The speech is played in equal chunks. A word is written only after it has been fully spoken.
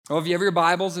Well, if you have your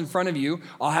Bibles in front of you,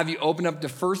 I'll have you open up to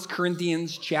 1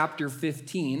 Corinthians chapter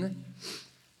 15.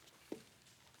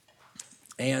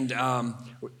 And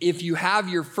if you have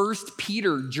your 1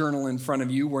 Peter journal in front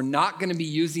of you, we're not going to be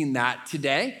using that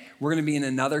today. We're going to be in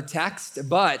another text,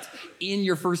 but in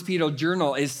your 1 Peter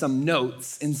journal is some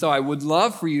notes. And so I would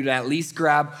love for you to at least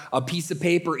grab a piece of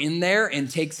paper in there and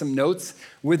take some notes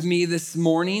with me this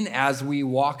morning as we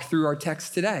walk through our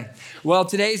text today. Well,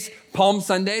 today's Palm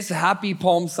Sunday, so happy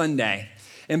Palm Sunday.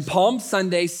 And Palm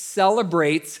Sunday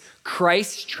celebrates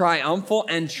Christ's triumphal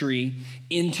entry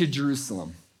into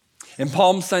Jerusalem. And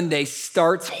Palm Sunday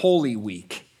starts Holy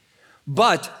Week.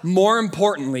 But more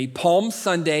importantly, Palm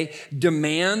Sunday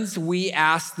demands we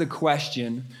ask the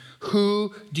question,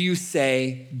 who do you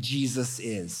say Jesus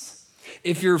is?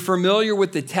 If you're familiar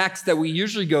with the text that we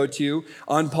usually go to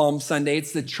on Palm Sunday,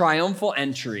 it's the triumphal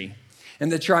entry.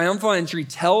 And the triumphal entry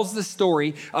tells the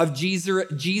story of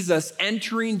Jesus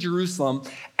entering Jerusalem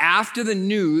after the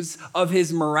news of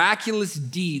his miraculous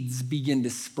deeds begin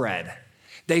to spread.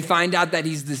 They find out that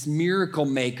he's this miracle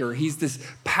maker. He's this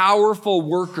powerful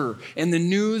worker. And the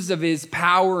news of his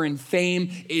power and fame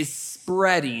is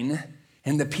spreading.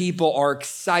 And the people are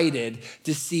excited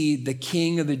to see the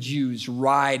King of the Jews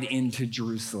ride into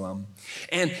Jerusalem.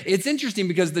 And it's interesting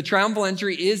because the triumphal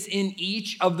entry is in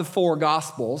each of the four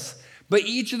Gospels. But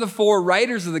each of the four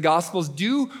writers of the Gospels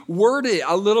do word it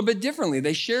a little bit differently.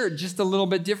 They share it just a little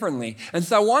bit differently. And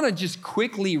so I want to just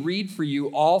quickly read for you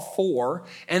all four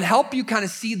and help you kind of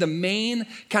see the main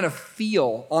kind of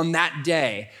feel on that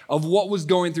day of what was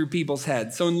going through people's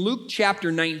heads. So in Luke chapter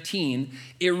 19,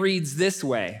 it reads this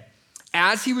way.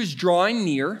 As he was drawing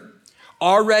near,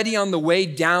 already on the way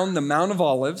down the Mount of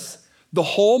Olives, the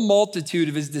whole multitude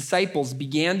of his disciples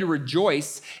began to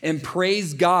rejoice and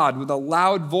praise God with a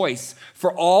loud voice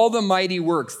for all the mighty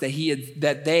works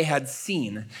that they had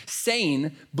seen,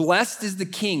 saying, "Blessed is the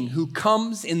King who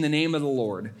comes in the name of the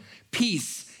Lord.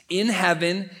 Peace in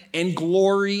heaven and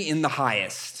glory in the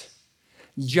highest."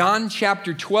 John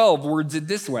chapter 12 words it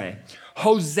this way,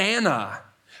 "Hosanna,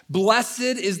 blessed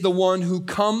is the one who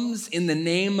comes in the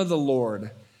name of the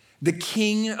Lord, the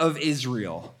King of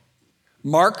Israel."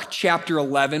 Mark chapter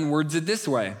 11 words it this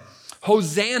way,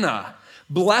 "Hosanna,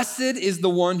 blessed is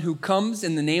the one who comes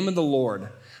in the name of the Lord.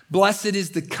 Blessed is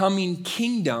the coming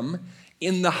kingdom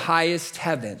in the highest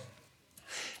heaven."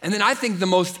 And then I think the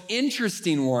most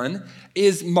interesting one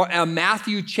is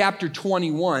Matthew chapter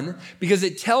 21, because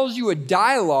it tells you a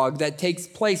dialogue that takes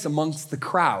place amongst the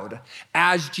crowd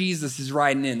as Jesus is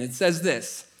riding in. It says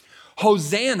this,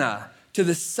 "Hosanna to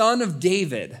the Son of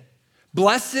David.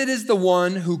 Blessed is the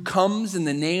one who comes in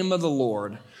the name of the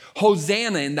Lord.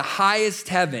 Hosanna in the highest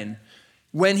heaven."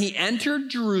 When he entered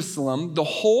Jerusalem, the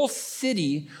whole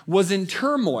city was in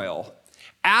turmoil,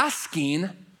 asking,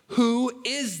 "Who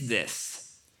is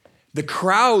this?" The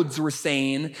crowds were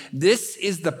saying, "This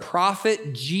is the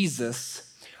prophet Jesus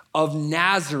of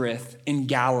Nazareth in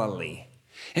Galilee."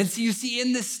 And so you see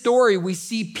in this story, we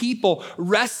see people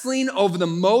wrestling over the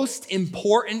most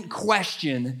important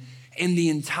question in the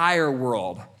entire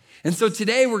world. And so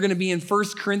today we're going to be in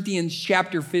 1 Corinthians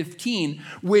chapter 15,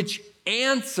 which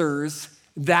answers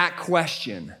that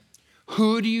question.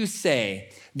 Who do you say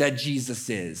that Jesus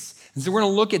is? And so we're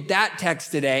going to look at that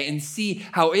text today and see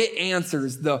how it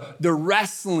answers the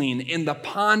wrestling and the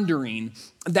pondering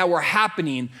that were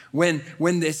happening when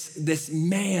this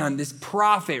man, this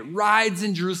prophet, rides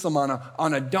in Jerusalem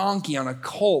on a donkey, on a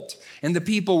colt, and the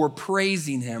people were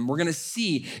praising him. We're going to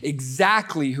see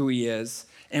exactly who he is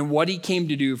and what he came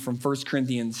to do from 1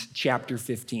 Corinthians chapter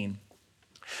 15.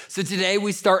 So today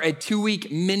we start a 2-week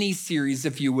mini-series,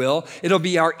 if you will. It'll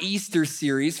be our Easter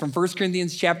series from 1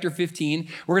 Corinthians chapter 15.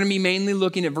 We're going to be mainly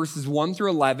looking at verses 1 through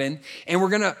 11, and we're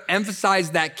going to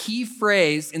emphasize that key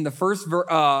phrase in the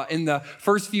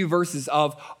first few verses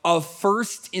of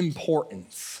first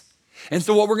importance. And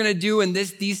so what we're going to do in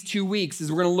these 2 weeks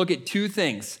is we're going to look at two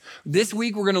things. This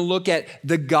week we're going to look at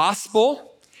the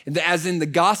gospel, as in the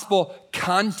gospel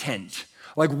content.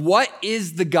 Like, what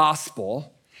is the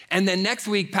gospel? And then next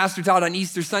week, Pastor Todd on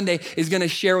Easter Sunday is going to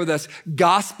share with us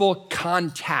gospel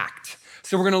contact.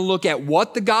 So we're going to look at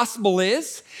what the gospel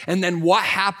is, and then what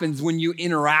happens when you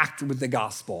interact with the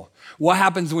gospel. What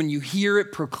happens when you hear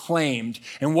it proclaimed,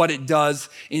 and what it does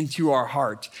into our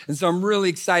heart. And so I'm really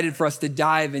excited for us to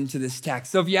dive into this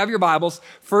text. So if you have your Bibles,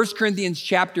 1 Corinthians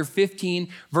chapter 15,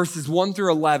 verses 1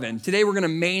 through 11. Today we're going to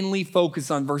mainly focus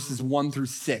on verses 1 through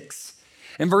 6.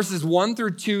 And verses 1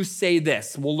 through 2 say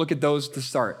this. We'll look at those to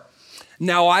start.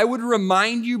 "Now I would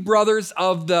remind you, brothers,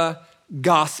 of the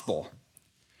gospel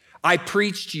I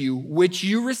preached to you, which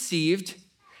you received,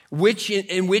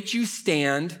 in which you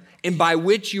stand, and by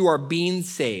which you are being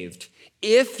saved,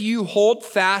 if you hold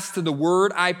fast to the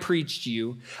word I preached to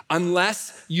you,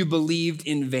 unless you believed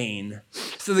in vain.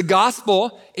 So the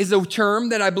gospel is a term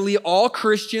that I believe all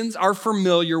Christians are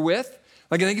familiar with.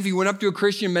 Like I think if you went up to a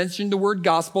Christian and mentioned the word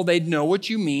gospel, they'd know what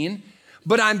you mean.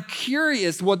 But I'm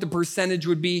curious what the percentage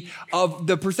would be of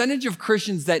the percentage of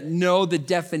Christians that know the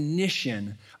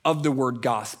definition of the word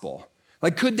gospel.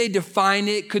 Like, could they define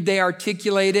it? Could they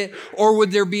articulate it? Or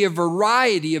would there be a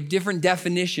variety of different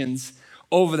definitions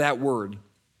over that word?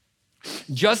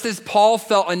 Just as Paul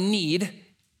felt a need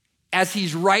as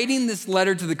he's writing this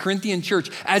letter to the Corinthian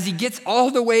church, as he gets all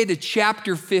the way to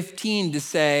chapter 15 to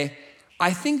say,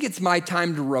 I think it's my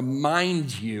time to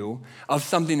remind you of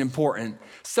something important.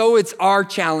 So it's our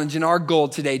challenge and our goal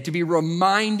today to be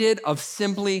reminded of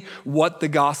simply what the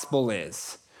gospel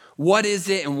is. What is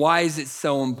it and why is it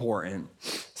so important?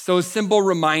 So a simple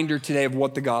reminder today of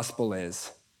what the gospel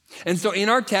is. And so in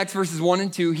our text, verses 1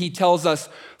 and 2, he tells us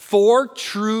 4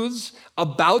 truths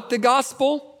about the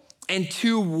gospel and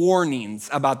 2 warnings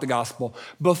about the gospel.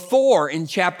 Before, in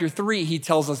chapter 3, he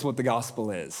tells us what the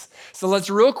gospel is. So let's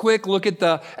real quick look at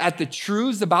the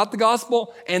truths about the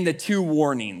gospel and the 2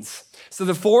 warnings. So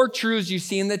the 4 truths you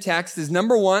see in the text is,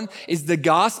 number 1, is the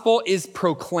gospel is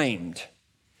proclaimed.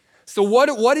 So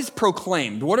what is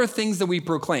proclaimed? What are things that we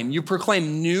proclaim? You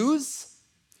proclaim news,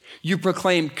 you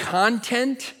proclaim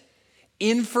content,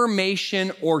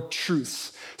 information, or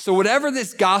truths. So whatever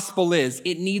this gospel is,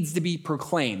 it needs to be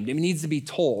proclaimed. It needs to be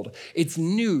told. It's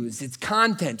news, it's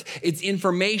content, it's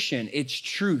information, it's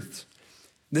truth.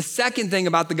 The second thing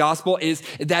about the gospel is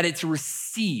that it's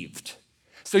received.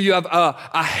 So you have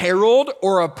a herald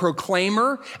or a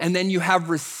proclaimer, and then you have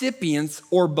recipients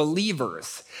or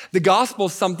believers. The gospel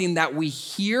is something that we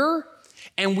hear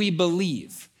and we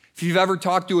believe. If you've ever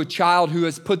talked to a child who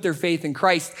has put their faith in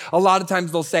Christ, a lot of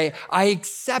times they'll say, I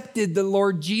accepted the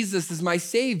Lord Jesus as my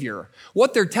Savior.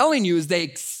 What they're telling you is they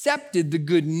accepted the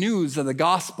good news of the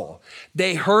gospel.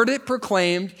 They heard it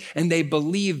proclaimed and they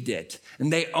believed it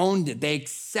and they owned it. They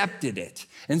accepted it.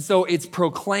 And so it's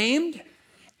proclaimed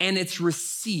and it's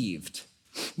received.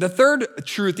 The third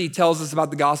truth he tells us about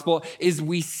the gospel is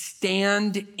we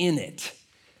stand in it.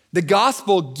 The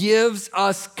gospel gives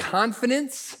us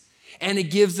confidence and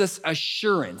it gives us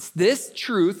assurance. This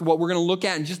truth, what we're going to look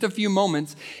at in just a few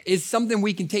moments, is something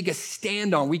we can take a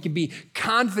stand on. We can be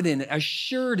confident,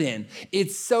 assured in.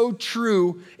 It's so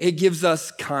true, it gives us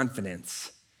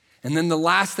confidence. And then the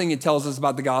last thing it tells us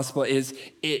about the gospel is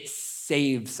it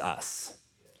saves us.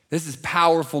 This is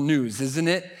powerful news, isn't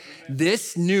it?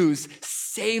 This news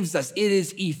saves us. It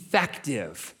is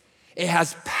effective. It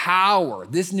has power.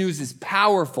 This news is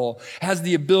powerful, has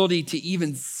the ability to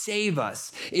even save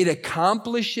us. It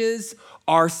accomplishes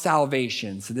our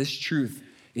salvation. So this truth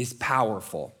is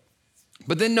powerful.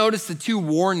 But then notice the 2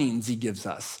 warnings he gives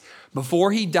us.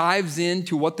 Before he dives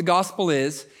into what the gospel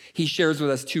is, he shares with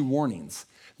us 2 warnings.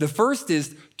 The first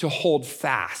is to hold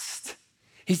fast.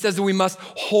 He says that we must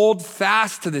hold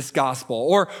fast to this gospel.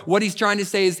 Or what he's trying to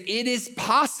say is it is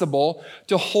possible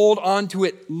to hold on to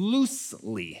it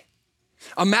loosely.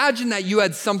 Imagine that you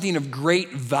had something of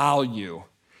great value.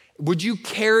 Would you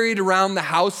carry it around the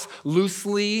house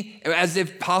loosely as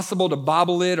if possible to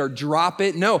bobble it or drop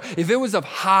it? No, if it was of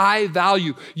high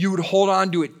value, you would hold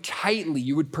on to it tightly.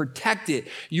 You would protect it.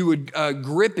 You would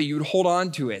grip it. You would hold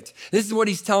on to it. This is what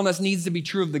he's telling us needs to be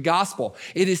true of the gospel.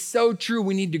 It is so true.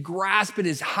 We need to grasp it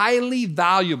as highly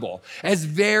valuable, as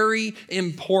very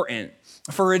important.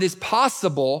 For it is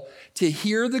possible to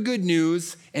hear the good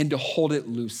news and to hold it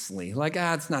loosely. Like,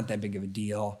 it's not that big of a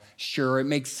deal. Sure, it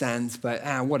makes sense, but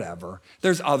whatever.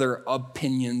 There's other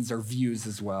opinions or views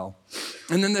as well.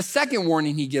 And then the second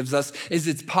warning he gives us is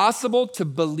it's possible to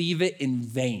believe it in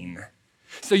vain.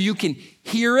 So you can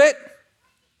hear it,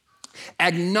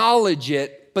 acknowledge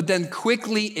it, but then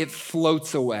quickly it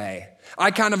floats away. I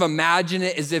kind of imagine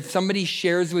it as if somebody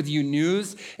shares with you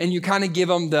news and you kind of give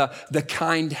them the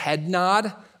kind head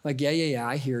nod. Like, yeah,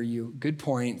 I hear you. Good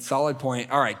point, solid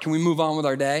point. All right, can we move on with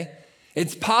our day?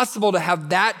 It's possible to have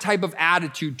that type of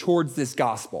attitude towards this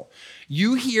gospel.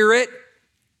 You hear it,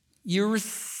 you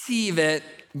receive it,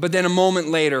 but then a moment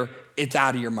later, it's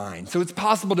out of your mind. So it's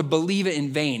possible to believe it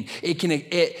in vain. It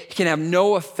can have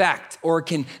no effect, or it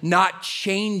can not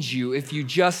change you if you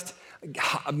just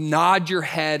nod your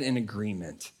head in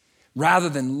agreement, rather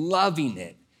than loving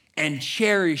it and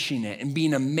cherishing it and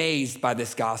being amazed by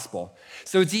this gospel.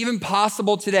 So it's even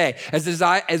possible today, as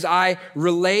I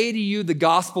relay to you the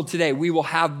gospel today, we will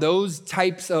have those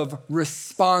types of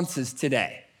responses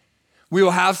today. We will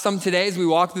have some today as we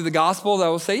walk through the gospel that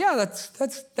will say, yeah,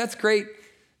 that's great.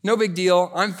 No big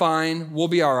deal. I'm fine. We'll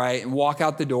be all right. And walk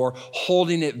out the door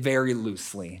holding it very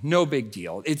loosely. No big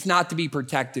deal. It's not to be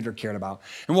protected or cared about.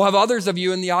 And we'll have others of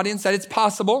you in the audience that it's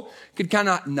possible could kind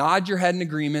of nod your head in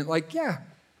agreement like, yeah,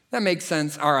 that makes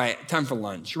sense. All right, time for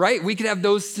lunch, right? We could have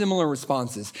those similar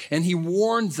responses. And he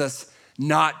warns us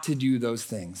not to do those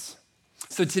things.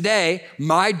 So today,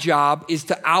 my job is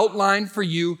to outline for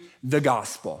you the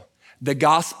gospel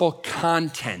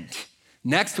content.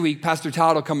 Next week, Pastor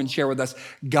Todd will come and share with us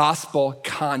gospel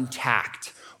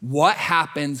contact. What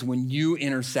happens when you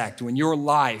intersect, when your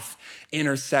life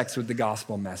intersects with the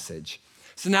gospel message?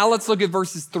 So now let's look at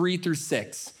verses 3-6.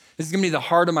 This is going to be the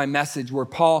heart of my message where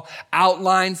Paul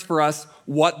outlines for us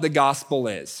what the gospel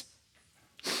is.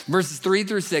 Verses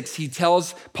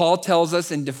 3-6, Paul tells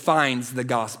us and defines the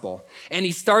gospel. And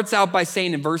he starts out by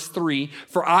saying in verse 3,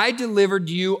 "For I delivered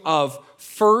you of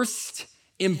first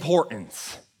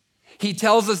importance." He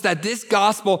tells us that this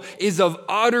gospel is of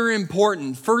utter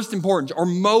importance, first importance, or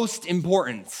most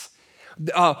importance.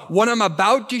 What I'm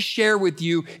about to share with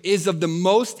you is of the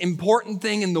most important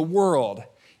thing in the world.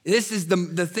 This is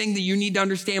the thing that you need to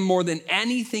understand more than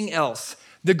anything else.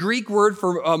 The Greek word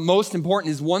for most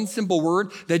important is one simple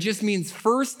word that just means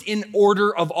first in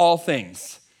order of all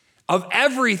things. Of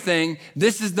everything,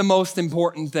 this is the most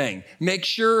important thing. Make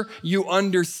sure you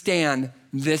understand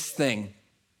this thing.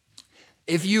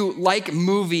 If you like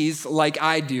movies like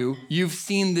I do, you've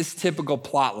seen this typical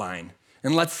plot line.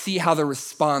 And let's see how the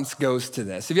response goes to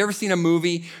this. Have you ever seen a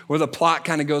movie where the plot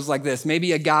kind of goes like this?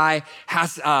 Maybe a guy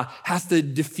has to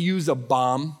defuse a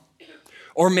bomb.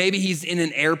 Or maybe he's in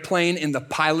an airplane and the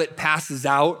pilot passes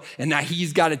out and now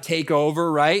he's got to take over,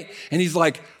 right? And he's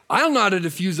like, I don't know how to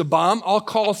defuse a bomb. I'll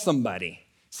call somebody.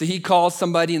 So he calls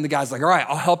somebody and the guy's like, all right,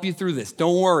 I'll help you through this.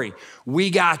 Don't worry. We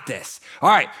got this. All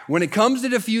right, when it comes to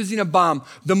defusing a bomb,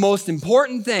 the most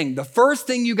important thing, the first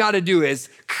thing you got to do is,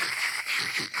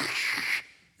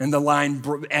 and the line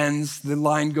ends, the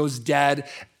line goes dead.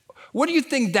 What do you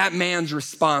think that man's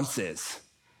response is?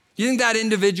 Do you think that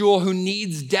individual who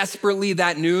needs desperately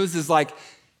that news is like,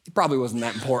 it probably wasn't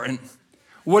that important.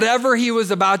 Whatever he was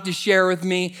about to share with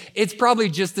me, it's probably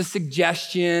just a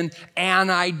suggestion, an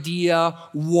idea,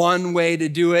 one way to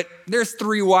do it. There's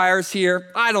 3 wires here.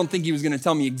 I don't think he was going to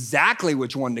tell me exactly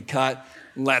which one to cut.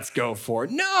 Let's go for it.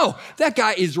 No, that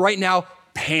guy is right now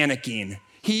panicking.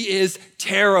 He is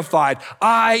terrified.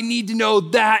 I need to know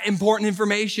that important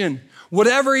information.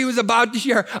 Whatever he was about to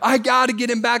share, I got to get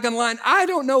him back online. I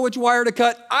don't know which wire to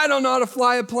cut. I don't know how to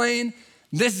fly a plane.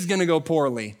 This is going to go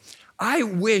poorly. I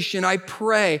wish and I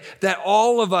pray that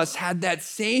all of us had that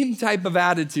same type of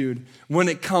attitude when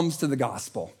it comes to the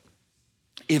gospel.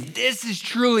 If this is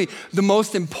truly the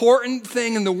most important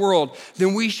thing in the world,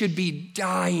 then we should be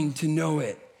dying to know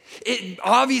it. It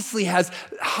obviously has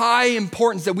high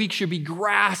importance that we should be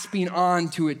grasping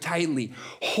onto it tightly,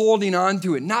 holding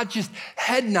onto it, not just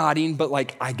head nodding, but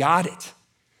like, I got it.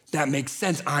 That makes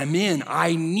sense. I'm in.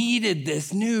 I needed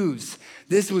this news.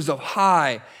 This was of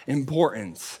high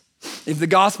importance. If the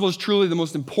gospel is truly the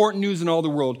most important news in all the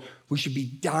world, we should be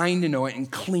dying to know it and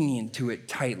clinging to it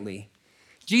tightly.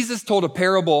 Jesus told a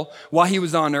parable while he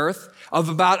was on earth of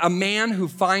about a man who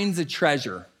finds a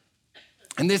treasure.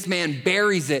 And this man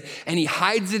buries it and he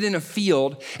hides it in a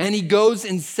field and he goes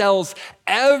and sells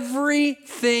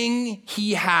everything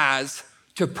he has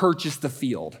to purchase the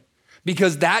field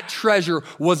because that treasure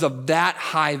was of that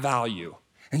high value.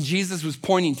 And Jesus was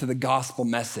pointing to the gospel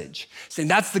message, saying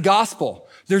that's the gospel.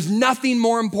 There's nothing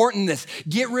more important than this.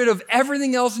 Get rid of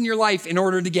everything else in your life in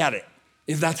order to get it,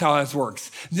 if that's how this works.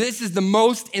 This is the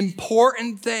most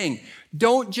important thing.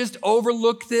 Don't just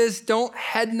overlook this. Don't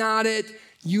head nod it.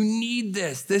 You need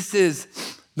this. This is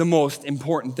the most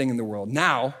important thing in the world.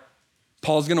 Now,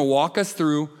 Paul's going to walk us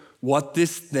through what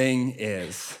this thing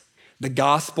is, the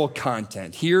gospel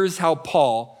content. Here's how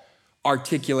Paul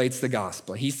articulates the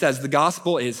gospel. He says the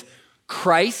gospel is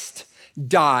Christ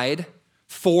died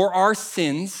for our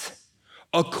sins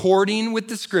according with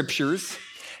the scriptures,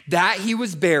 that he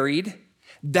was buried,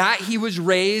 that he was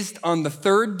raised on the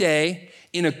 3rd day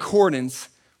in accordance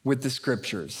with the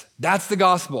scriptures. That's the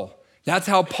gospel. That's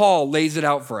how Paul lays it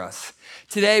out for us.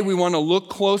 Today, we want to look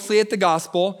closely at the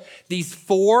gospel, these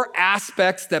 4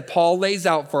 aspects that Paul lays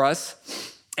out for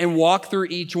us, and walk through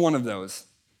each one of those.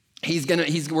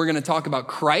 We're going to talk about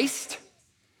Christ.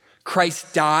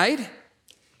 Christ died,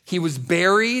 he was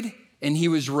buried, and he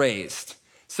was raised.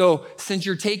 So since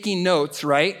you're taking notes,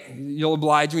 right, you'll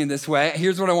oblige me this way.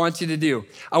 Here's what I want you to do.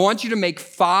 I want you to make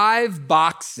 5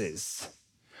 boxes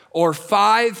or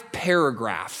 5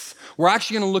 paragraphs. We're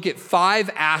actually going to look at 5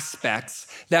 aspects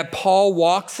that Paul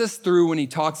walks us through when he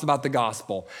talks about the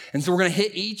gospel. And so we're going to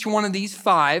hit each one of these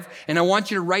 5, and I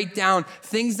want you to write down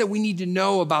things that we need to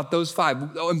know about those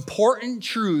 5, important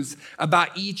truths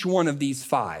about each one of these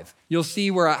 5. You'll see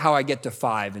how I get to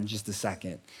 5 in just a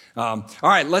second. All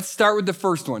right, let's start with the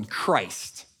first one,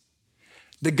 Christ.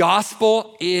 The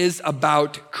gospel is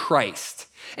about Christ.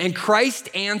 And Christ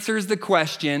answers the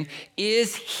question,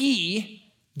 is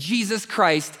he, Jesus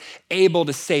Christ, able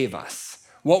to save us?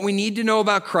 What we need to know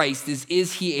about Christ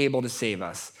is he able to save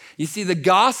us? You see, the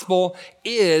gospel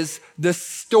is the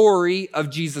story of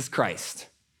Jesus Christ.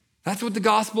 That's what the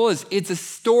gospel is. It's a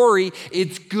story.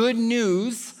 It's good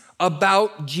news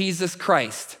about Jesus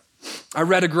Christ. I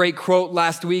read a great quote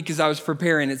last week as I was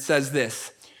preparing. It says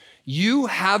this, you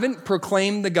haven't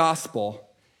proclaimed the gospel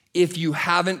if you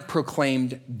haven't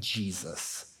proclaimed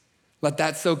Jesus. Let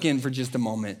that soak in for just a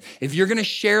moment. If you're going to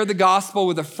share the gospel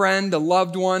with a friend, a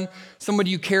loved one,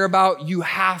 somebody you care about, you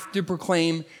have to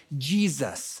proclaim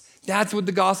Jesus. That's what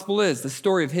the gospel is, the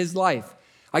story of his life.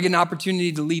 I get an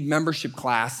opportunity to lead membership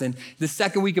class, and the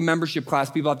second week of membership class,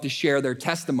 people have to share their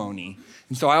testimony.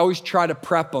 And so I always try to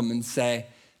prep them and say,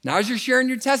 now as you're sharing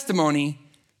your testimony,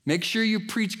 make sure you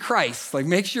preach Christ.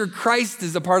 Make sure Christ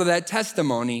is a part of that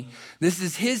testimony. This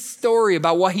is his story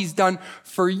about what he's done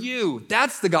for you.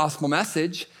 That's the gospel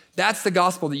message. That's the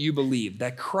gospel that you believe,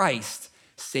 that Christ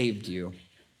saved you.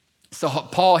 So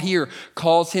Paul here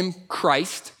calls him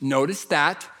Christ. Notice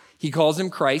that. He calls him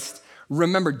Christ.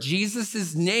 Remember,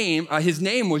 Jesus' name, his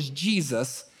name was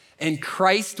Jesus, and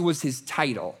Christ was his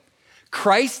title.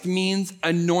 Christ means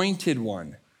anointed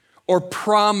one, or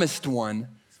promised one,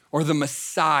 or the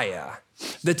Messiah.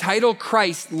 The title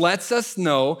Christ lets us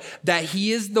know that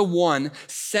he is the one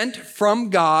sent from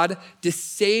God to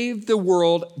save the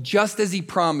world, just as he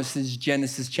promises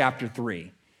Genesis chapter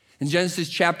 3. In Genesis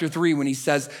chapter 3, when he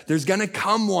says, there's gonna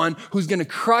come one who's gonna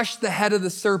crush the head of the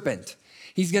serpent.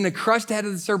 He's gonna crush the head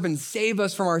of the serpent and save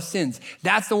us from our sins.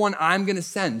 That's the one I'm gonna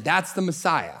send. That's the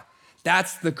Messiah.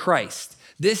 That's the Christ.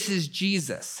 This is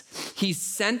Jesus. He's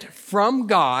sent from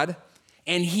God,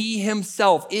 and he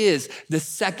himself is the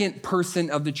second person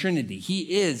of the Trinity.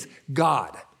 He is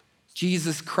God.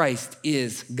 Jesus Christ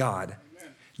is God.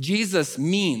 Amen. Jesus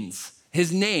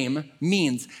his name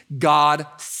means God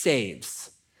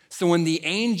saves. So when the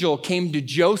angel came to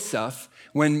Joseph,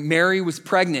 when Mary was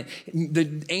pregnant,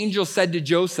 the angel said to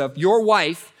Joseph, your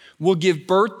wife will give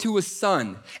birth to a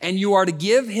son, and you are to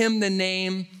give him the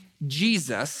name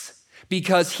Jesus,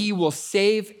 because he will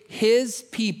save his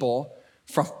people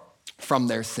from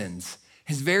their sins.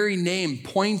 His very name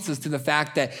points us to the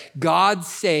fact that God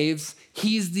saves.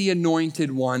 He's the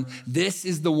anointed one. This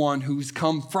is the one who's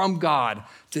come from God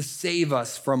to save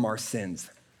us from our sins.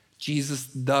 Jesus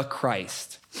the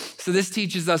Christ. So this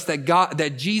teaches us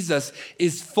that Jesus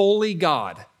is fully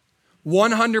God,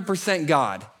 100%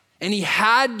 God. And he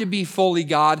had to be fully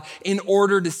God in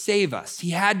order to save us.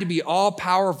 He had to be all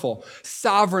powerful,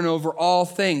 sovereign over all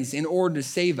things in order to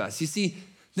save us. You see,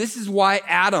 this is why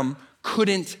Adam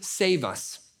couldn't save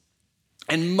us,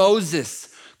 and Moses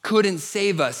couldn't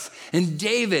save us, and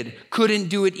David couldn't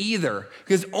do it either,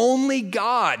 because only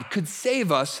God could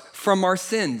save us from our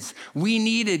sins. We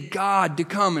needed God to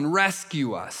come and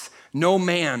rescue us. No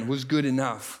man was good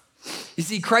enough. You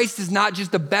see, Christ is not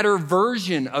just a better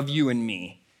version of you and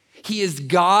me. He is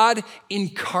God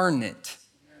incarnate,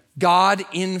 God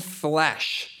in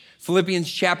flesh.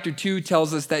 Philippians chapter 2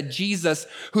 tells us that Jesus,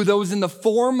 who though was in the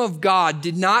form of God,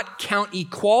 did not count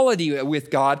equality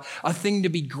with God a thing to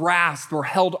be grasped or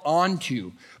held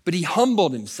onto, but he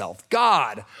humbled himself.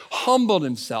 God humbled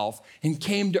himself and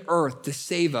came to earth to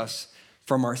save us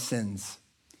from our sins.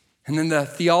 And then the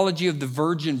theology of the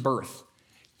virgin birth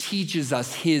teaches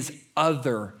us his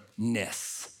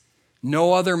otherness.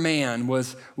 No other man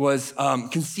was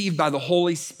conceived by the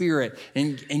Holy Spirit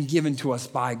and given to us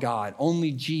by God.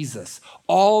 Only Jesus.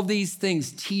 All these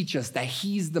things teach us that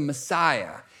he's the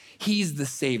Messiah. He's the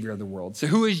Savior of the world. So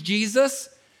who is Jesus?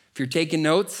 If you're taking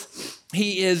notes,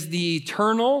 he is the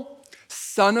eternal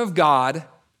Son of God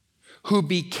who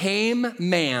became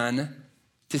man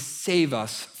to save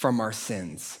us from our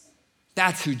sins.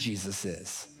 That's who Jesus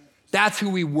is. That's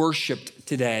who we worshiped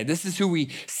today. This is who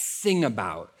we sing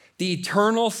about. The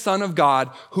eternal Son of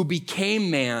God who became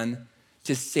man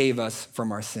to save us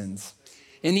from our sins.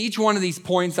 In each one of these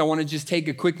points, I want to just take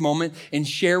a quick moment and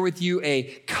share with you a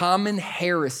common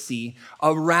heresy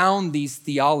around these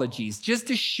theologies, just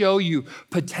to show you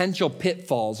potential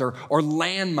pitfalls or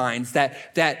landmines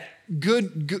that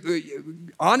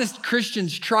honest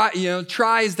Christians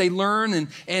try as they learn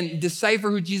and decipher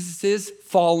who Jesus is,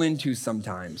 fall into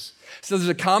sometimes. So there's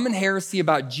a common heresy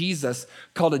about Jesus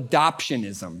called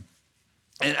adoptionism.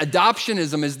 And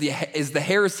adoptionism is the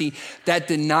heresy that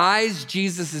denies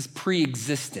Jesus'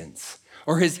 pre-existence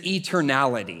or his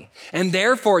eternality, and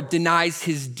therefore denies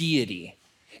his deity.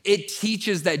 It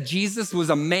teaches that Jesus was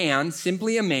a man,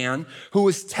 simply a man, who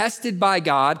was tested by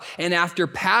God, and after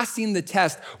passing the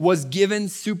test was given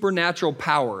supernatural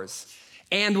powers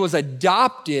and was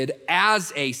adopted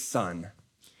as a son.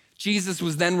 Jesus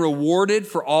was then rewarded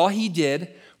for all he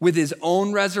did with his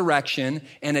own resurrection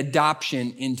and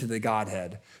adoption into the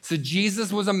Godhead. So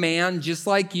Jesus was a man just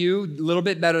like you, a little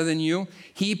bit better than you.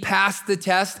 He passed the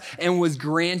test and was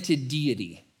granted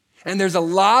deity. And there's a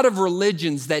lot of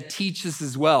religions that teach this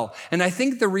as well. And I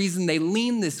think the reason they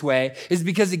lean this way is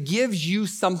because it gives you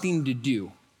something to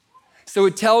do. So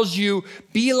it tells you,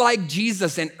 be like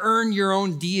Jesus and earn your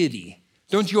own deity.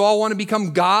 Don't you all want to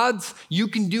become gods? You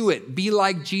can do it. Be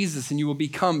like Jesus and you will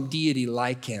become deity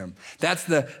like him. That's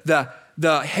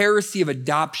the heresy of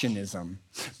adoptionism.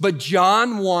 But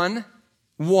John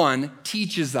 1:1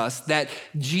 teaches us that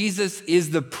Jesus is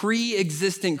the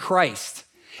pre-existent Christ.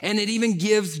 And it even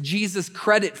gives Jesus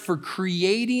credit for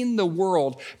creating the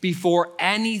world before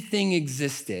anything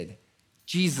existed.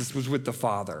 Jesus was with the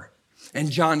Father.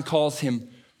 And John calls him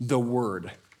the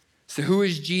Word. So who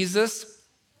is Jesus?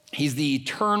 He's the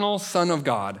eternal Son of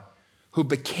God who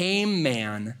became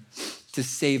man to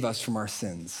save us from our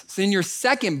sins. So in your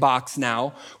second box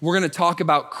now, we're going to talk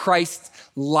about Christ's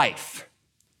life.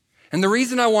 And the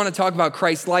reason I want to talk about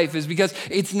Christ's life is because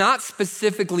it's not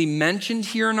specifically mentioned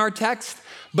here in our text,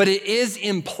 but it is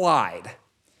implied.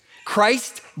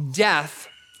 Christ's death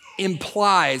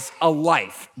implies a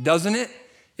life, doesn't it?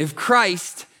 If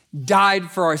Christ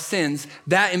died for our sins,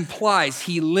 that implies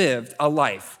he lived a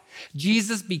life.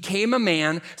 Jesus became a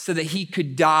man so that he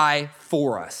could die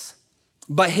for us.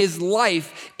 But his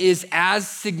life is as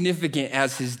significant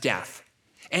as his death.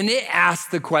 And it asks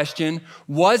the question,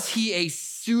 was he a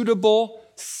suitable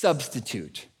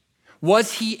substitute?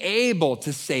 Was he able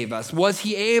to save us? Was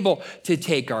he able to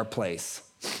take our place?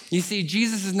 You see,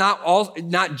 Jesus is not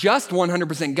just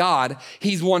 100% God,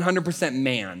 he's 100%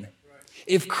 man.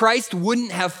 If Christ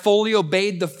wouldn't have fully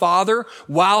obeyed the Father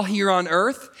while here on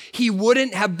earth, he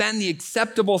wouldn't have been the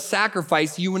acceptable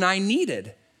sacrifice you and I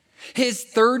needed. His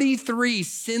 33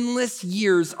 sinless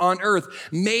years on earth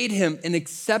made him an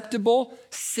acceptable,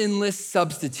 sinless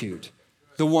substitute,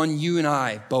 the one you and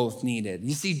I both needed.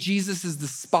 You see, Jesus is the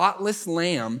spotless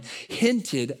lamb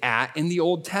hinted at in the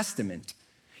Old Testament.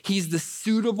 He's the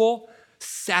suitable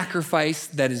sacrifice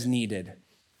that is needed.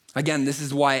 Again, this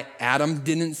is why Adam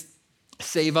didn't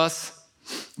save us,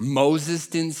 Moses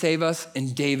didn't save us,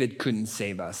 and David couldn't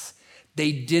save us.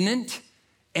 They didn't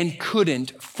and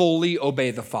couldn't fully obey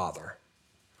the Father.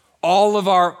 All of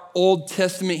our Old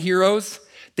Testament heroes,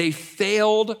 they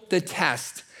failed the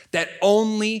test that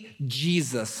only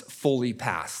Jesus fully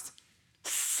passed: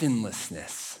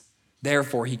 sinlessness.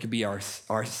 Therefore, he could be our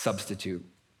substitute.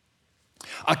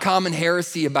 A common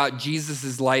heresy about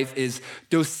Jesus' life is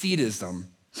Docetism.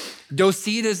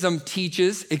 Docetism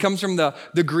teaches, it comes from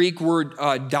the Greek word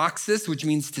doxis, which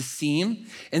means to seem.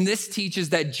 And this teaches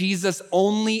that Jesus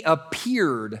only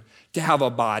appeared to have a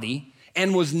body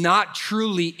and was not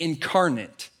truly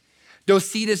incarnate.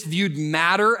 Docetus viewed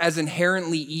matter as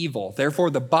inherently evil. Therefore,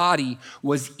 the body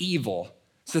was evil.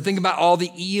 So think about all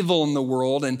the evil in the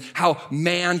world and how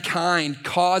mankind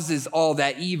causes all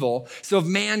that evil. So if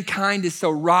mankind is so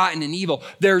rotten and evil,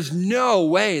 there's no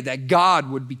way that God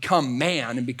would become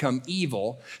man and become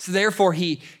evil. So therefore,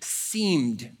 he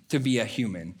seemed to be a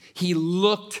human. He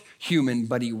looked human,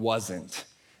 but he wasn't.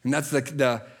 And that's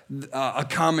a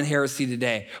common heresy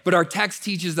today. But our text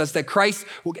teaches us that Christ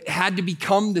had to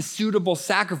become the suitable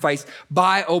sacrifice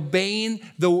by obeying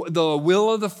the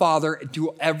will of the Father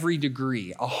to every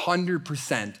degree,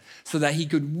 100%, so that he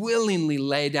could willingly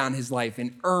lay down his life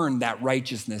and earn that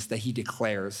righteousness that he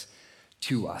declares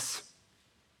to us.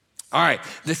 All right,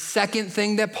 the second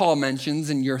thing that Paul mentions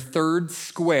in your third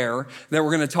square that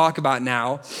we're going to talk about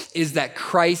now is that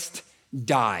Christ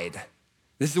died.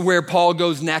 This is where Paul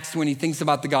goes next when he thinks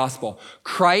about the gospel.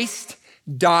 Christ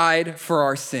died for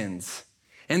our sins.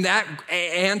 And that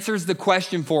answers the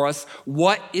question for us,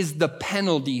 what is the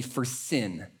penalty for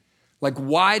sin? Like,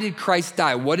 why did Christ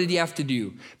die? What did he have to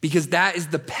do? Because that is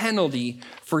the penalty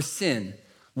for sin.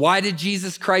 Why did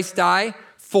Jesus Christ die?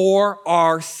 For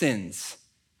our sins.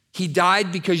 He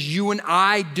died because you and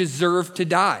I deserve to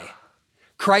die.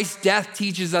 Christ's death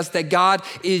teaches us that God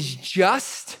is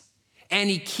just and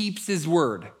he keeps his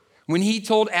word. When he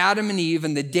told Adam and Eve,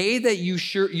 and the day that you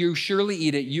surely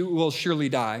eat it, you will surely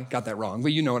die. Got that wrong,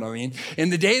 but you know what I mean.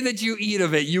 And the day that you eat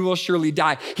of it, you will surely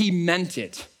die. He meant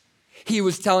it. He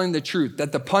was telling the truth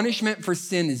that the punishment for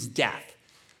sin is death.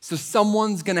 So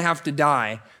someone's gonna have to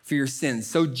die for your sins.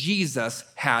 So Jesus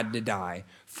had to die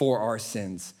for our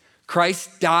sins.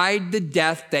 Christ died the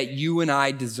death that you and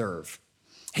I deserve.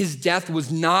 His death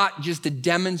was not just a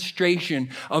demonstration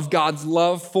of God's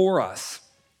love for us.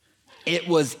 It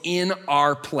was in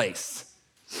our place.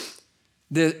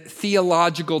 The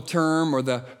theological term or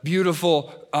the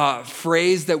beautiful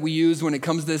phrase that we use when it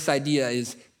comes to this idea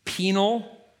is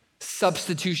penal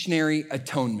substitutionary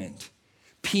atonement.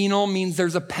 Penal means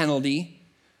there's a penalty.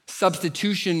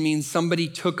 Substitution means somebody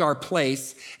took our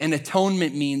place, and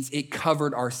atonement means it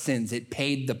covered our sins. It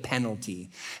paid the penalty.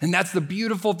 And that's the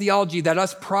beautiful theology that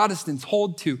us Protestants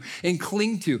hold to and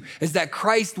cling to, is that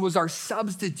Christ was our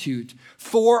substitute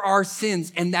for our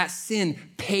sins, and that sin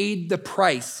paid the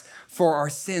price for our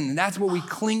sin. And that's what we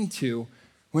cling to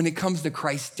when it comes to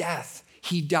Christ's death.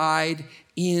 He died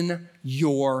in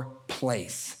your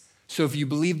place. So if you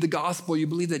believe the gospel, you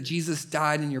believe that Jesus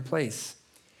died in your place.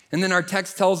 And then our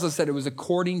text tells us that it was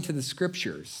according to the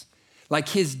scriptures. Like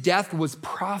his death was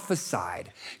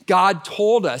prophesied. God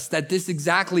told us that this is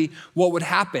exactly what would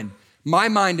happen. My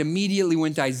mind immediately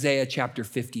went to Isaiah chapter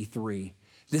 53.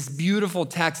 This beautiful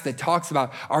text that talks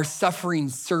about our suffering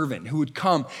servant who would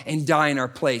come and die in our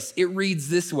place. It reads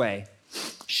this way: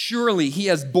 surely he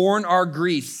has borne our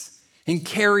griefs and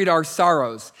carried our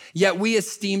sorrows, yet we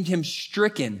esteemed him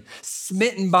stricken,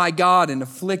 smitten by God and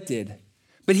afflicted.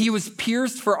 But he was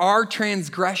pierced for our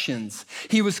transgressions.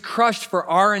 He was crushed for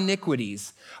our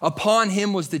iniquities. Upon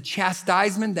him was the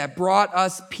chastisement that brought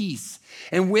us peace.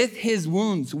 And with his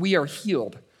wounds we are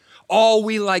healed. All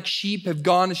we like sheep have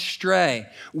gone astray.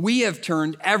 We have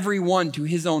turned every one to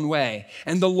his own way.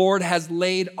 And the Lord has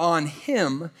laid on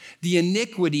him the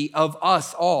iniquity of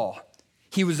us all.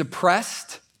 He was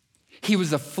oppressed. He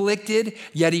was afflicted,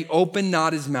 yet he opened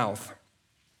not his mouth.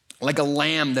 Like a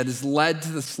lamb that is led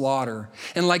to the slaughter,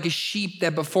 and like a sheep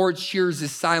that before its shears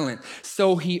is silent,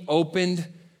 so he opened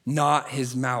not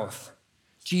his mouth.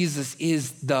 Jesus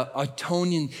is the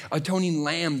atoning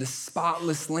lamb, the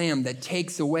spotless lamb that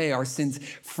takes away our sins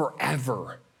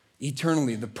forever,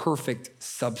 eternally, the perfect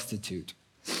substitute.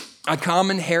 A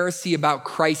common heresy about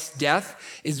Christ's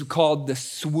death is called the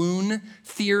swoon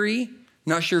theory.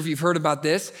 Not sure if you've heard about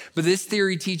this, but this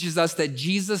theory teaches us that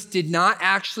Jesus did not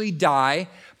actually die,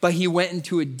 but he went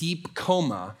into a deep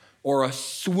coma or a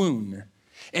swoon.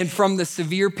 And from the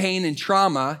severe pain and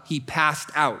trauma, he passed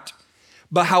out.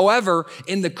 But however,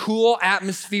 in the cool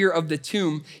atmosphere of the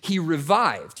tomb, he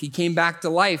revived. He came back to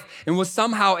life and was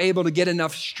somehow able to get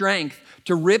enough strength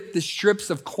to rip the strips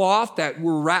of cloth that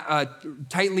were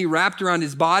tightly wrapped around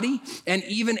his body, and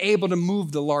even able to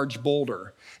move the large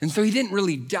boulder. And so he didn't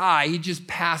really die, he just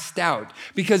passed out,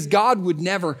 because God would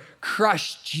never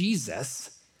crush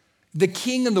Jesus. The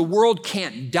king of the world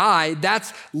can't die.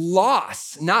 That's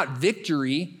loss, not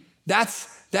victory. That's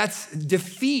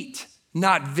defeat,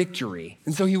 not victory.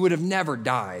 And so he would have never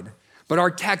died. But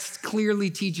our text clearly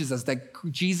teaches us that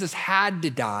Jesus had to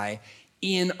die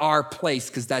in our place,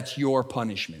 because that's your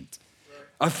punishment.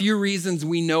 A few reasons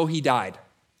we know he died.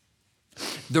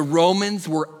 The Romans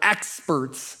were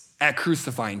experts at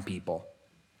crucifying people.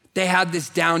 They had this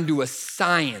down to a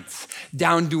science,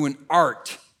 down to an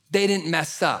art. They didn't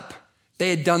mess up. They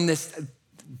had done this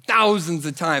thousands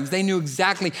of times. They knew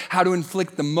exactly how to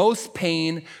inflict the most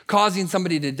pain, causing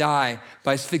somebody to die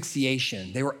by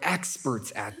asphyxiation. They were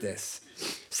experts at this.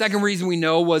 Second reason we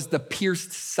know was the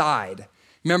pierced side.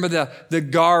 Remember the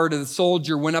guard or the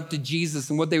soldier went up to Jesus,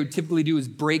 and what they would typically do is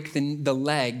break the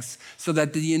legs so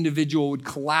that the individual would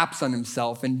collapse on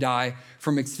himself and die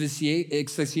from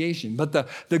asphyxiation. But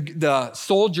the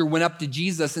soldier went up to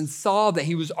Jesus and saw that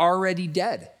he was already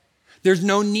dead. There's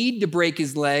no need to break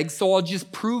his legs, so I'll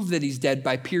just prove that he's dead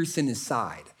by piercing his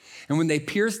side. And when they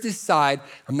pierced his side,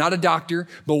 I'm not a doctor,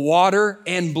 but water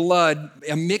and blood,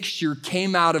 a mixture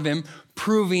came out of him,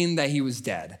 proving that he was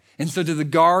dead. And so to the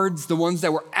guards, the ones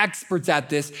that were experts at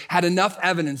this, had enough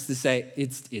evidence to say,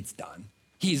 it's done.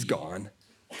 He's gone.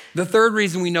 The third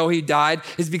reason we know he died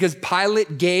is because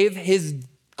Pilate gave his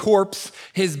corpse,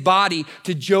 his body,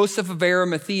 to Joseph of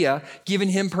Arimathea, giving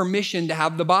him permission to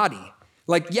have the body.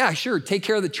 Like, yeah, sure, take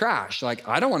care of the trash. Like,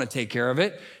 I don't want to take care of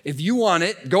it. If you want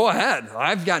it, go ahead.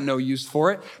 I've got no use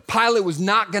for it. Pilate was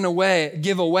not going to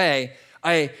give away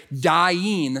a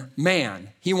dying man.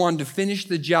 He wanted to finish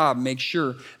the job, make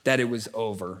sure that it was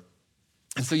over.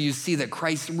 And so you see that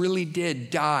Christ really did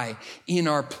die in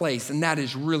our place, and that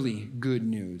is really good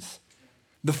news.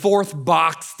 The fourth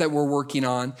box that we're working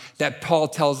on that Paul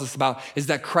tells us about is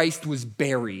that Christ was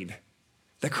buried.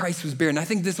 That Christ was buried. And I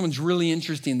think this one's really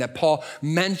interesting that Paul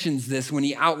mentions this when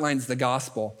he outlines the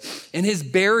gospel. And his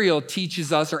burial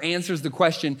teaches us or answers the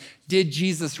question, did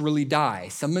Jesus really die?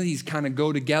 Some of these kind of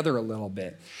go together a little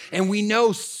bit. And we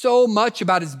know so much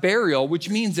about his burial, which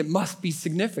means it must be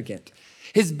significant.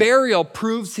 His burial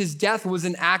proves his death was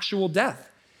an actual death.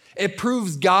 It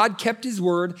proves God kept his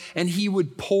word and he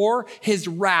would pour his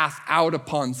wrath out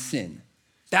upon sin.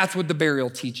 That's what the burial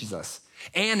teaches us.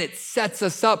 And it sets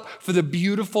us up for the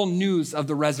beautiful news of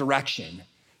the resurrection.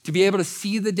 To be able to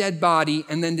see the dead body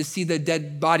and then to see the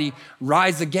dead body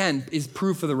rise again is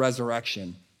proof of the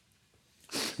resurrection.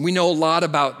 We know a lot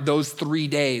about those 3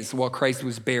 days while Christ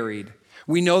was buried.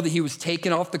 We know that he was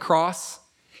taken off the cross.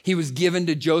 He was given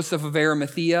to Joseph of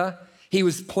Arimathea. He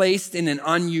was placed in an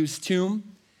unused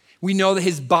tomb. We know that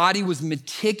his body was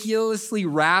meticulously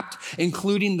wrapped,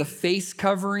 including the face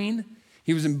covering.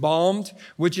 He was embalmed,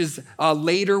 which is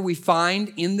later we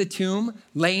find in the tomb,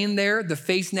 laying there, the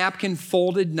face napkin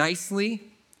folded nicely.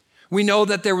 We know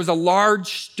that there was a large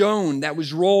stone that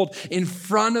was rolled in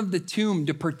front of the tomb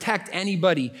to protect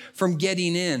anybody from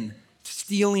getting in,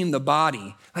 stealing the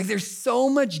body. Like there's so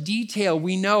much detail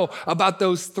we know about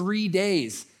those 3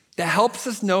 days that helps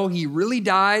us know he really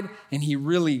died and he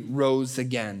really rose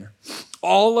again.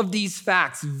 All of these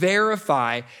facts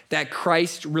verify that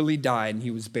Christ really died and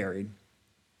he was buried.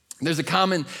 There's a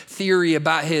common theory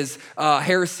about his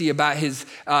heresy about his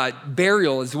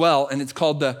burial as well, and it's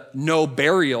called the no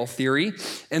burial theory.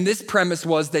 And this premise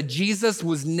was that Jesus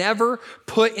was never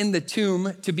put in the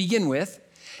tomb to begin with.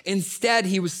 Instead,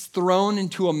 he was thrown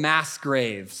into a mass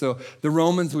grave. So the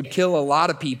Romans would kill a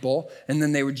lot of people, and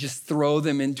then they would just throw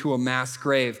them into a mass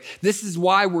grave. This is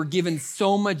why we're given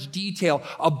so much detail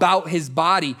about his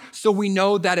body, so we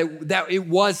know that it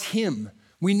was him.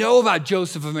 We know about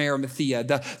Joseph of Arimathea,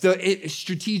 the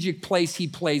strategic place he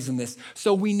plays in this.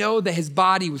 So we know that his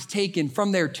body was taken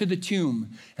from there to the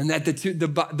tomb, and that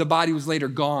the body was later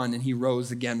gone and he rose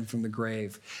again from the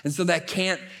grave. And so that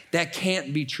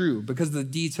can't be true because of the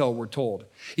detail we're told.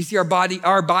 You see,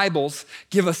 our Bibles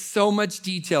give us so much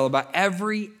detail about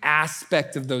every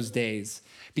aspect of those days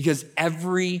because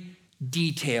every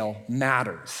detail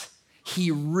matters.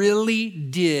 He really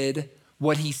did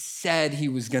what he said he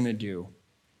was going to do.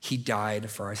 He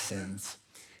died for our sins.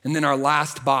 And then our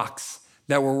last box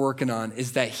that we're working on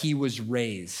is that he was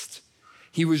raised.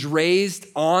 He was raised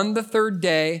on the 3rd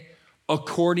day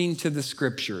according to the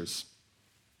scriptures.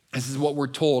 This is what we're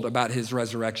told about his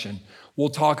resurrection. We'll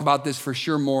talk about this for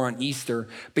sure more on Easter,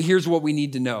 but here's what we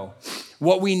need to know.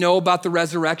 What we know about the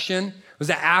resurrection was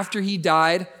that after he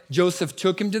died, Joseph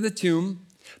took him to the tomb.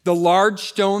 The large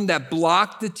stone that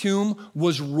blocked the tomb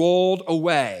was rolled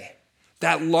away.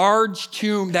 That large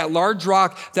tomb, that large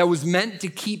rock that was meant to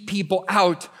keep people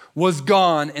out was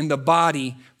gone and the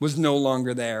body was no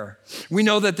longer there. We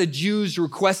know that the Jews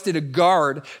requested a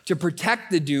guard to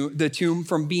protect the tomb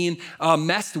from being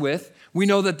messed with. We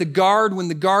know that when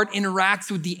the guard interacts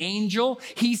with the angel,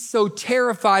 he's so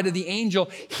terrified of the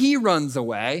angel, he runs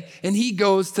away and he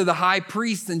goes to the high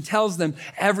priest and tells them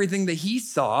everything that he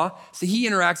saw. So he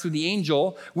interacts with the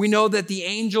angel. We know that the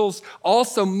angels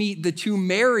also meet the 2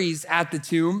 Marys at the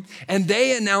tomb, and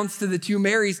they announce to the 2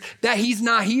 Marys that he's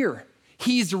not here.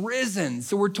 He's risen.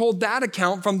 So we're told that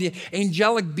account from the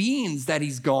angelic beings that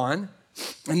he's gone.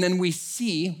 And then we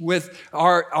see with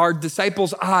our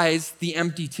disciples' eyes the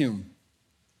empty tomb.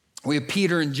 We have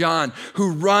Peter and John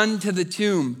who run to the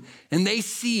tomb and they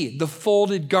see the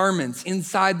folded garments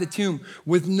inside the tomb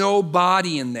with no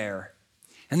body in there.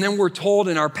 And then we're told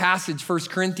in our passage, 1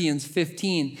 Corinthians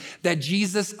 15, that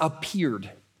Jesus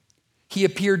appeared. He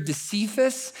appeared to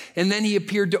Cephas and then he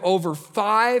appeared to over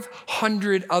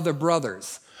 500 other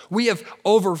brothers. We have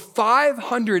over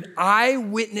 500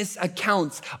 eyewitness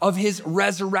accounts of his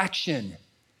resurrection.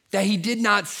 That he did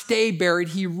not stay buried,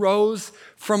 he rose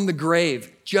from the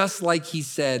grave, just like he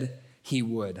said he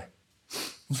would.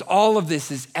 And so all of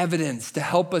this is evidence to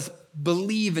help us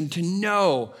believe and to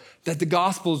know that the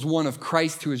gospel is one of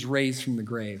Christ who is raised from the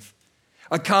grave.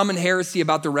 A common heresy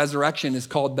about the resurrection is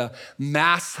called the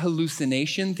mass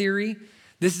hallucination theory.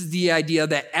 This is the idea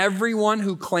that everyone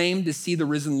who claimed to see the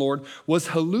risen Lord was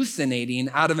hallucinating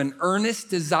out of an earnest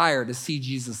desire to see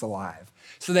Jesus alive.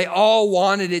 So they all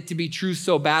wanted it to be true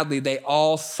so badly, they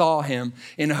all saw him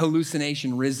in a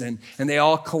hallucination risen, and they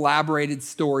all collaborated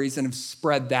stories and have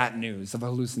spread that news of a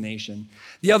hallucination.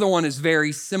 The other one is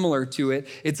very similar to it.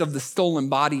 It's of the stolen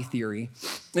body theory.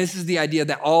 This is the idea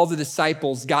that all the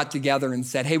disciples got together and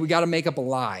said, hey, we got to make up a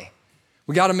lie.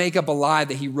 We got to make up a lie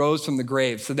that he rose from the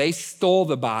grave. So they stole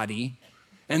the body.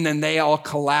 And then they all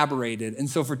collaborated. And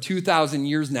so for 2,000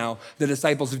 years now, the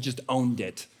disciples have just owned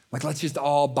it. Like, let's just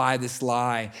all buy this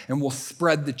lie and we'll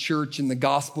spread the church and the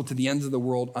gospel to the ends of the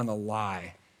world on a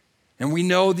lie. And we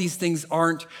know these things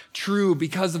aren't true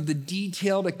because of the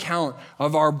detailed account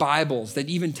of our Bibles that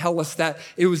even tell us that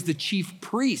it was the chief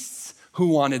priests who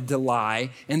wanted to lie.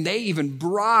 And they even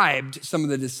bribed some of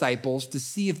the disciples to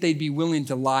see if they'd be willing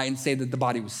to lie and say that the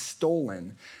body was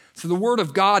stolen. So the word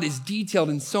of God is detailed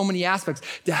in so many aspects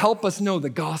to help us know the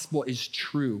gospel is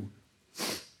true.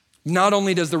 Not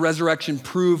only does the resurrection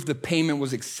prove the payment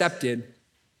was accepted,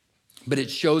 but it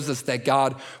shows us that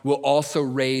God will also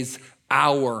raise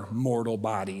our mortal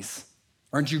bodies.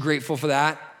 Aren't you grateful for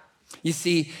that? You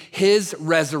see, his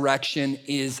resurrection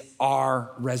is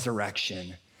our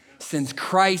resurrection. Since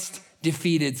Christ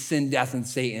defeated sin, death, and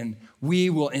Satan,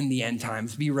 we will in the end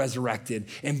times be resurrected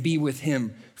and be with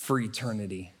him for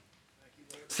eternity.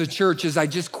 So church, as I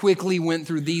just quickly went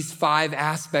through these 5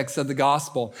 aspects of the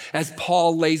gospel, as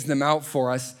Paul lays them out for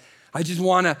us, I just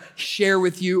want to share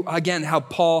with you again how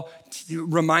Paul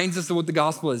reminds us of what the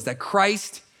gospel is, that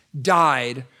Christ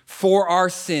died for our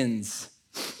sins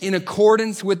in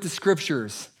accordance with the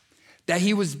scriptures, that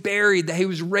he was buried, that he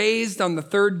was raised on the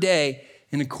 3rd day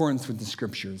in accordance with the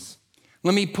scriptures.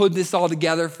 Let me put this all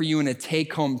together for you in a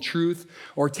take-home truth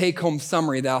or take-home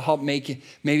summary that'll help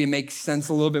maybe make sense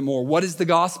a little bit more. What is the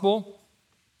gospel?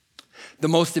 The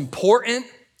most important,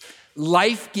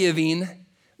 life-giving,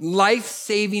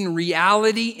 life-saving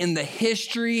reality in the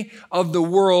history of the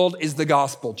world is the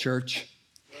gospel, church.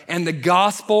 And the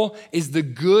gospel is the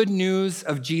good news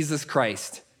of Jesus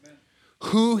Christ,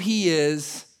 who he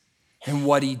is and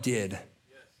what he did.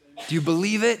 Do you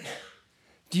believe it?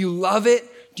 Do you love it?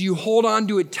 Do you hold on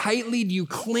to it tightly? Do you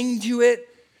cling to it?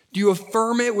 Do you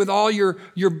affirm it with all your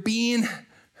being?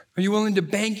 Are you willing to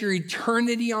bank your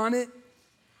eternity on it?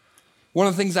 One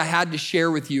of the things I had to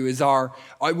share with you is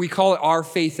we call it our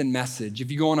faith and message. If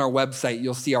you go on our website,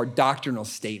 you'll see our doctrinal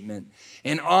statement.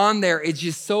 And on there, it's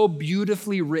just so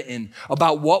beautifully written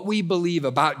about what we believe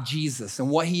about Jesus and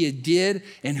what he did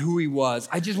and who he was.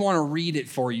 I just want to read it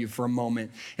for you for a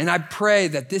moment. And I pray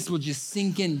that this will just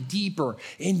sink in deeper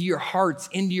into your hearts,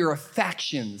 into your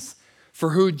affections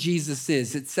for who Jesus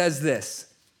is. It says this: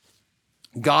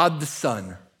 God the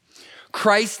Son.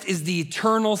 Christ is the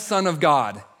eternal Son of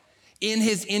God. In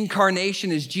his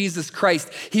incarnation as Jesus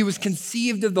Christ, he was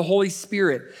conceived of the Holy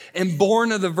Spirit and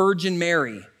born of the Virgin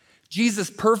Mary. Jesus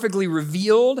perfectly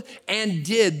revealed and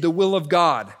did the will of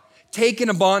God, taking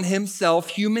upon himself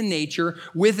human nature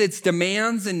with its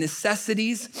demands and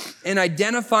necessities and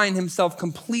identifying himself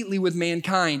completely with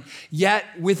mankind, yet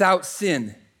without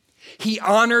sin. He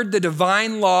honored the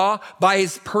divine law by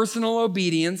his personal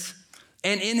obedience,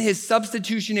 and in his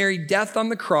substitutionary death on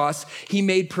the cross, he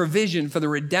made provision for the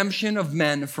redemption of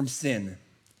men from sin.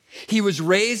 He was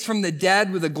raised from the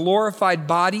dead with a glorified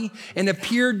body and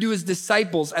appeared to his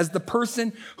disciples as the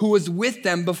person who was with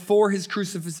them before his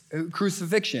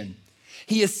crucifixion.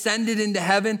 He ascended into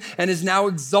heaven and is now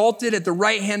exalted at the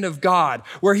right hand of God,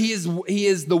 where he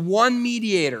is the one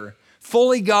mediator,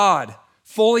 fully God,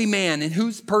 fully man, in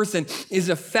whose person is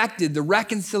effected the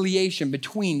reconciliation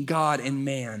between God and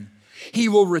man. He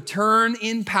will return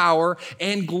in power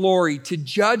and glory to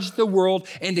judge the world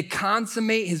and to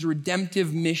consummate his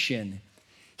redemptive mission.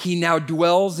 He now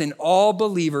dwells in all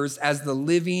believers as the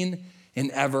living and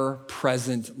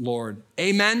ever-present Lord.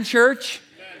 Amen, church?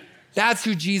 Amen. That's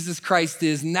who Jesus Christ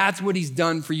is, and that's what he's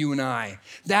done for you and I.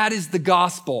 That is the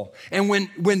gospel. And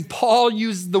when Paul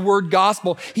uses the word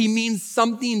gospel, he means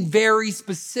something very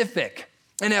specific.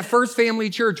 And at First Family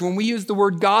Church, when we use the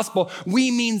word gospel, we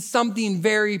mean something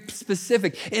very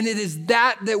specific. And it is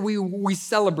that we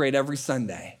celebrate every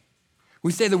Sunday.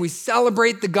 We say that we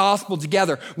celebrate the gospel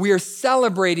together. We are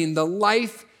celebrating the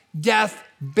life, death,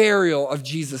 burial of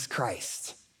Jesus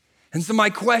Christ. And so my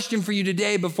question for you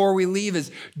today before we leave is,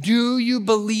 do you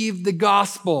believe the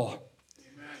gospel?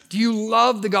 Amen. Do you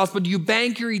love the gospel? Do you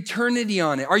bank your eternity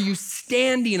on it? Are you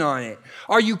standing on it?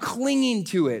 Are you clinging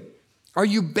to it? Are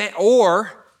you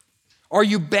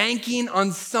banking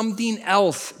on something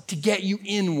else to get you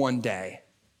in one day?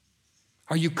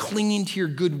 Are you clinging to your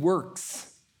good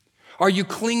works? Are you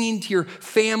clinging to your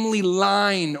family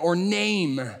line or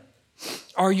name?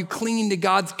 Are you clinging to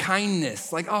God's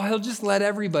kindness? Like, oh, he'll just let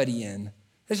everybody in.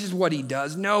 That's just what he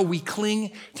does. No, we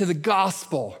cling to the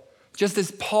gospel. Just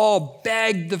as Paul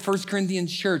begged the First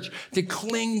Corinthians church to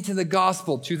cling to the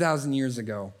gospel 2,000 years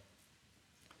ago.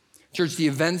 Church, the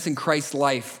events in Christ's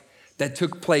life that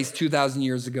took place 2,000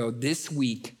 years ago this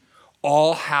week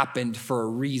all happened for a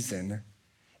reason,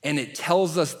 and it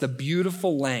tells us the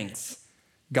beautiful lengths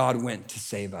God went to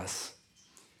save us.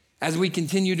 as we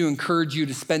continue to encourage you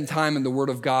to spend time in the Word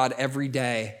of God every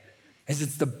day, as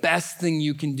it's the best thing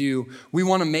you can do, we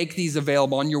want to make these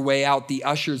available. On your way out, the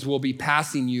ushers will be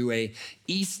passing you a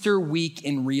Easter week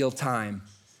in real time.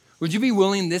 Would you be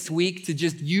willing this week to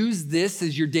just use this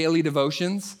as your daily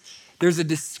devotions? There's a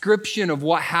description of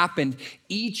what happened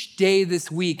each day this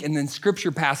week and then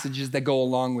scripture passages that go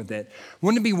along with it.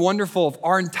 Wouldn't it be wonderful if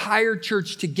our entire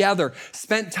church together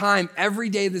spent time every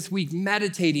day this week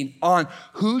meditating on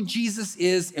who Jesus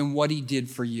is and what he did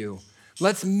for you?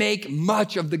 Let's make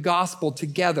much of the gospel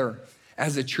together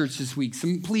as a church this week. So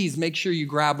please make sure you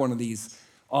grab one of these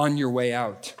on your way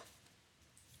out.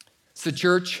 So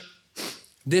church,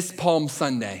 this Palm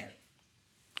Sunday,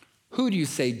 who do you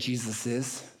say Jesus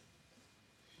is?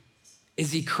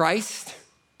 Is he Christ,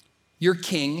 your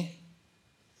King?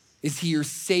 Is he your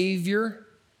Savior?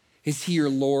 Is he your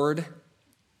Lord?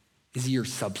 Is he your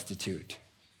substitute?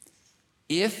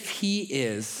 If he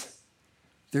is,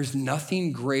 there's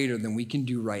nothing greater than we can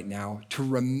do right now to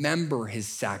remember his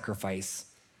sacrifice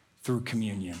through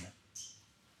communion.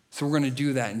 So we're going to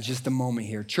do that in just a moment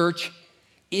here. Church,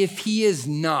 if he is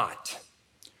not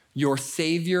your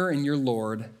Savior and your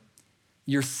Lord,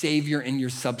 your Savior and your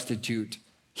substitute,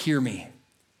 hear me.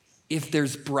 If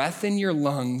there's breath in your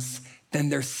lungs, then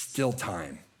there's still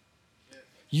time.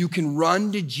 You can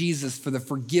run to Jesus for the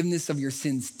forgiveness of your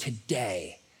sins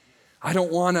today. I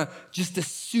don't want to just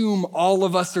assume all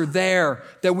of us are there,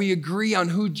 that we agree on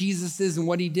who Jesus is and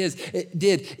what he did.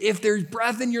 If there's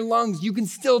breath in your lungs, you can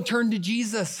still turn to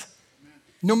Jesus.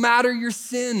 No matter your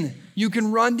sin, you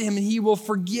can run to him and he will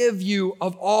forgive you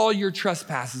of all your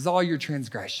trespasses, all your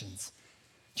transgressions.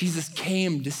 Jesus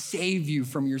came to save you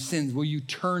from your sins. Will you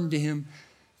turn to him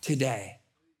today?